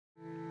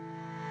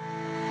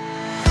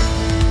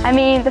I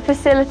mean, the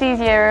facilities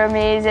here are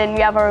amazing.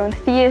 We have our own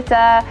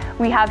theatre,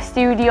 we have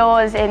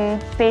studios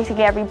in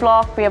basically every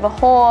block, we have a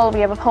hall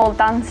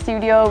dance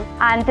studio,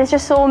 and there's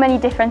just so many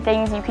different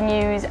things you can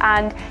use,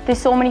 and there's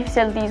so many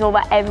facilities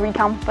over every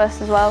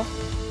campus as well.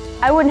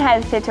 I wouldn't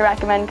hesitate to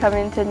recommend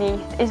coming to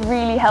Neath. It's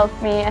really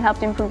helped me and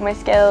helped improve my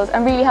skills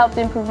and really helped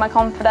improve my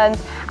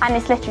confidence, and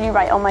it's literally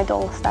right on my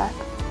doorstep.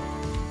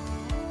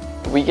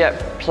 We get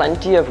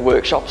plenty of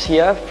workshops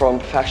here from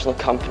professional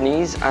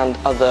companies and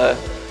other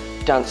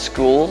dance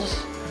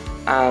schools,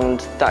 and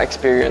that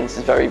experience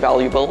is very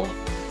valuable.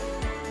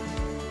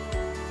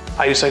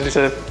 I decided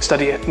to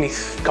study at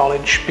Neath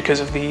College because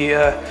of the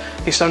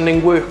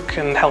astounding work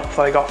and help that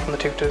I got from the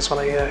tutors when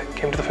I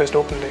came to the first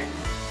open day.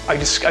 I've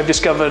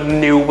discovered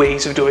new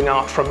ways of doing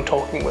art from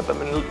talking with them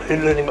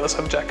and learning about the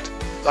subject.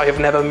 I have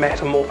never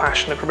met a more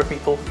passionate group of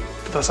people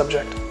for the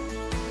subject.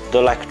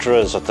 The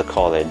lecturers at the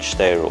college,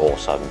 they're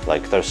awesome.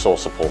 They're so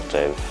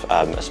supportive,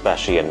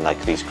 especially in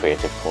these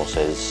creative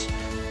courses.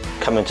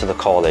 Coming to the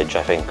college,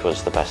 I think,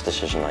 was the best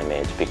decision I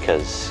made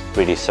because it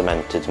really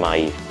cemented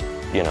my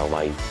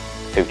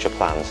future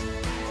plans.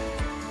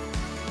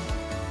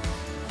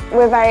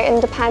 We're very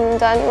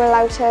independent. We're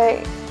allowed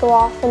to go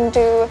off and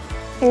do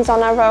things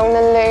on our own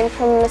and learn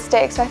from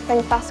mistakes. So I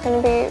think that's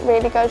going to be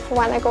really good for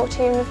when I go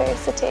to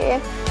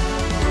university.